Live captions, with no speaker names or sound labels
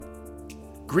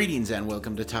Greetings and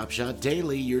welcome to Top Shot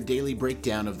Daily, your daily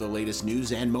breakdown of the latest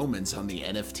news and moments on the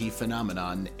NFT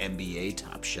phenomenon NBA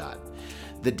Top Shot.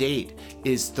 The date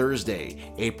is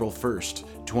Thursday, April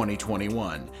 1st,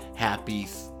 2021. Happy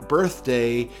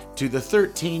birthday to the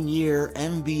 13-year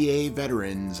NBA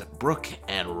veterans Brooke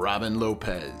and Robin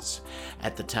Lopez.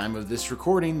 At the time of this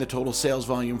recording, the total sales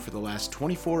volume for the last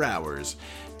 24 hours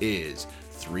is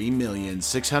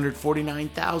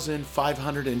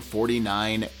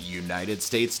 $3,649,549 United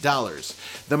States dollars.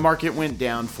 The market went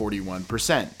down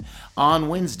 41%. On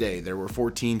Wednesday, there were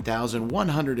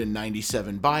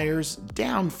 14,197 buyers,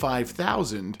 down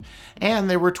 5,000, and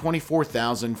there were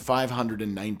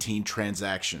 24,519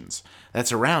 transactions.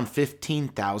 That's around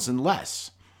 15,000 less.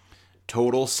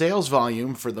 Total sales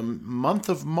volume for the month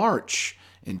of March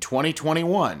in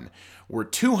 2021 were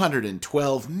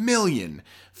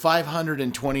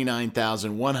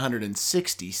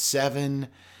 $212,529,167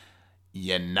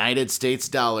 United States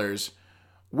dollars,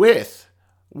 with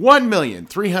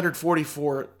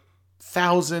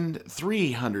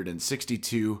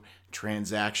 1,344,362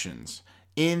 transactions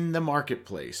in the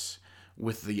marketplace,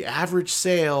 with the average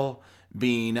sale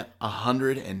being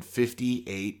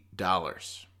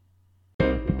 $158.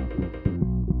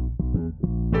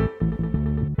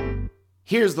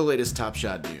 Here's the latest Top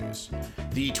Shot news.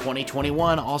 The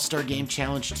 2021 All-Star Game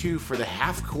Challenge 2 for the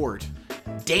half-court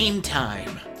Dame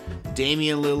Time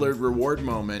Damian Lillard reward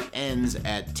moment ends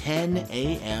at 10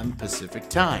 a.m. Pacific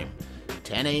Time.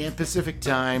 10 a.m. Pacific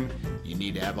Time, you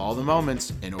need to have all the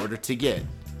moments in order to get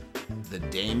the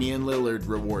Damian Lillard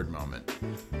reward moment.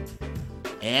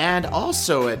 And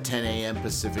also at 10 a.m.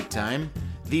 Pacific Time,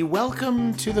 the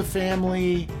Welcome to the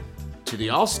Family, to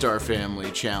the All-Star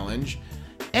Family Challenge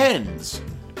ends.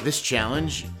 This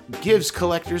challenge gives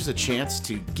collectors a chance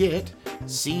to get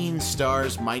Scene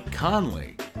Stars Mike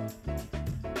Conley.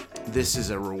 This is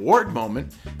a reward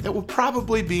moment that will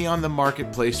probably be on the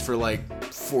marketplace for like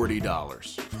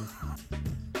 $40.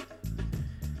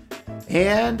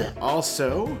 And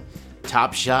also,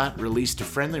 Top Shot released a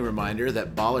friendly reminder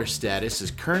that baller status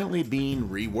is currently being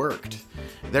reworked.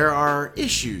 There are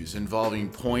issues involving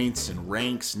points and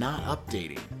ranks not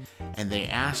updating, and they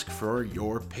ask for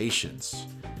your patience.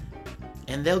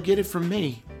 And they'll get it from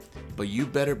me, but you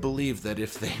better believe that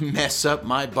if they mess up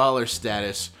my baller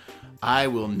status, I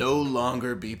will no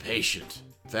longer be patient.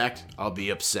 In fact, I'll be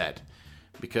upset,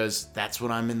 because that's what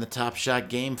I'm in the Top Shot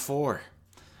game for.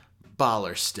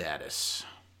 Baller status.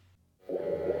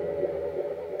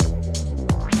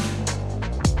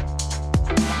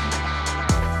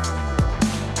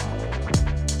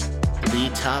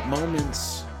 The top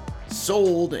moments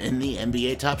sold in the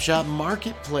NBA Top Shot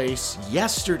marketplace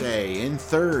yesterday. In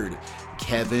third,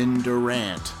 Kevin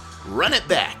Durant. Run It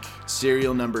Back,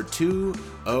 serial number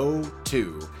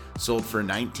 202, sold for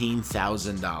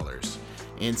 $19,000.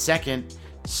 In second,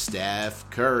 Steph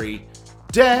Curry.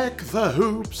 Deck the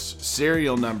Hoops,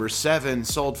 serial number 7,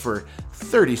 sold for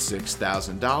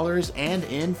 $36,000. And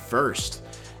in first,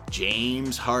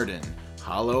 James Harden.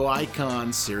 Hollow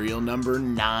Icon, serial number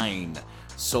 9,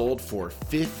 sold for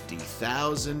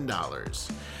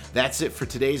 $50,000. That's it for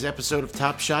today's episode of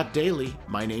Top Shot Daily.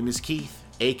 My name is Keith,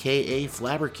 aka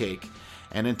Flabbercake,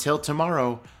 and until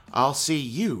tomorrow, I'll see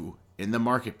you in the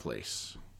marketplace.